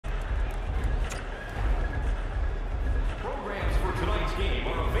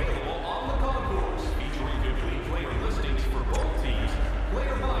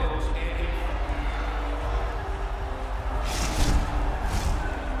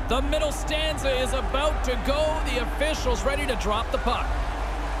The middle stanza is about to go. The official's ready to drop the puck.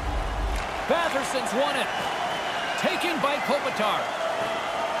 Batherson's won it. Taken by Kopitar.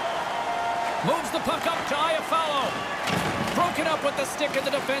 Moves the puck up to Iafallo. Broken up with the stick in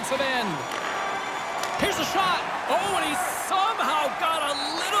the defensive end. Here's a shot. Oh, and he somehow got a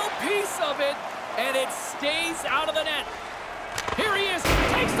little piece of it, and it stays out of the net. Here he is.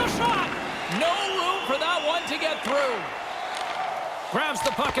 Takes the shot. No room for that one to get through. Grabs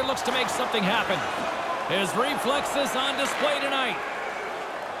the puck and looks to make something happen. His reflexes on display tonight.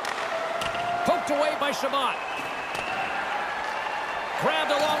 Poked away by Chabot.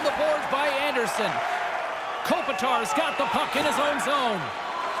 Grabbed along the boards by Anderson. Kopitar's got the puck in his own zone.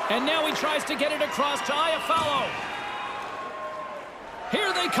 And now he tries to get it across to Iafallo.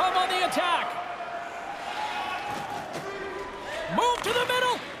 Here they come on the attack. Move to the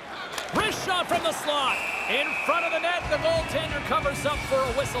middle. Wrist shot from the slot. In front of the net, the goaltender covers up for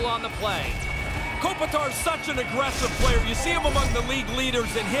a whistle on the play. Kopitar's such an aggressive player. You see him among the league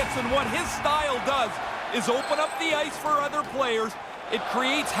leaders in hits, and what his style does is open up the ice for other players. It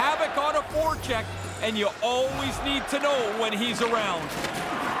creates havoc on a forecheck, and you always need to know when he's around.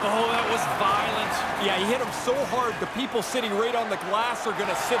 Oh, that was violent. Yeah, he hit him so hard, the people sitting right on the glass are going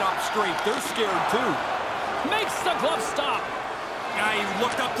to sit up straight. They're scared, too. Makes the glove stop. Yeah, he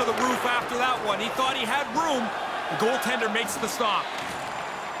looked up to the roof after that one. He thought he had room. The goaltender makes the stop.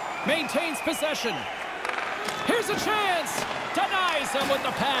 Maintains possession. Here's a chance. Denies him with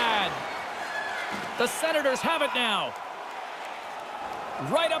the pad. The Senators have it now.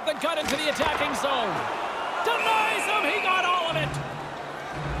 Right up the gut into the attacking zone. Denies him. He got all of it.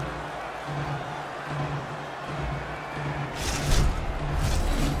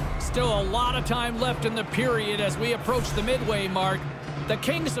 Still a lot of time left in the period as we approach the midway mark. The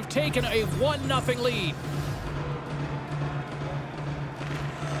Kings have taken a 1-0 lead.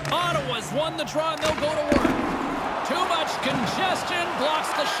 Ottawa's won the draw and they'll go to work. Too much congestion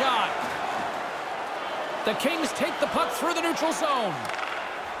blocks the shot. The Kings take the puck through the neutral zone.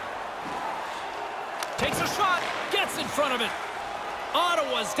 Takes a shot, gets in front of it.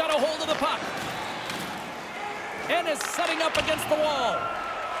 Ottawa's got a hold of the puck. And is setting up against the wall.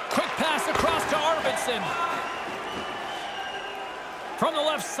 Quick pass across to Arvidsson. From the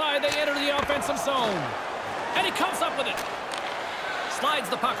left side, they enter the offensive zone. And he comes up with it. Slides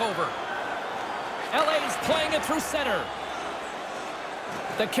the puck over. LA's playing it through center.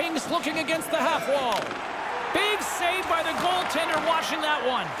 The Kings looking against the half wall. Big save by the goaltender watching that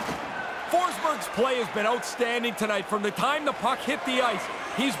one. Forsberg's play has been outstanding tonight. From the time the puck hit the ice,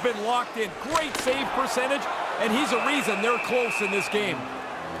 he's been locked in. Great save percentage, and he's a reason they're close in this game.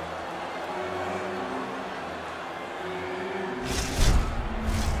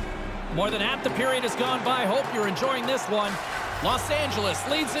 More than half the period has gone by. Hope you're enjoying this one. Los Angeles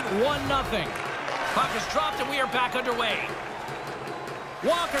leads it 1-0. Puck is dropped and we are back underway.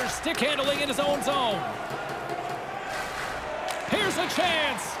 Walker stick handling in his own zone. Here's a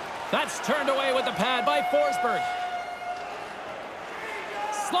chance. That's turned away with the pad by Forsberg.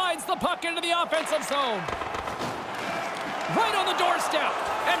 Slides the puck into the offensive zone. Right on the doorstep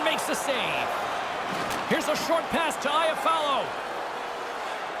and makes the save. Here's a short pass to Iafallo.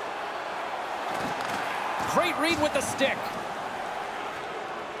 Great read with the stick.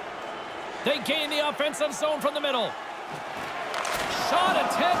 They gain the offensive zone from the middle. Shot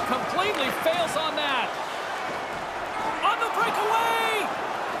attempt completely fails on that. On the breakaway.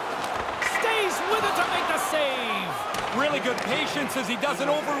 Stays with it to make the save. Really good patience as he doesn't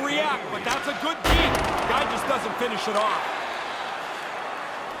overreact, but that's a good beat. Guy just doesn't finish it off.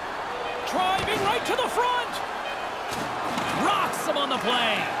 Driving right to the front. Rocks him on the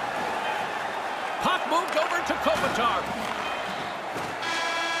play. Puck moved over to Kopitar.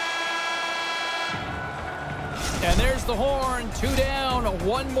 And there's the horn. 2 down,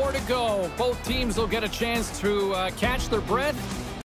 1 more to go. Both teams will get a chance to catch their breath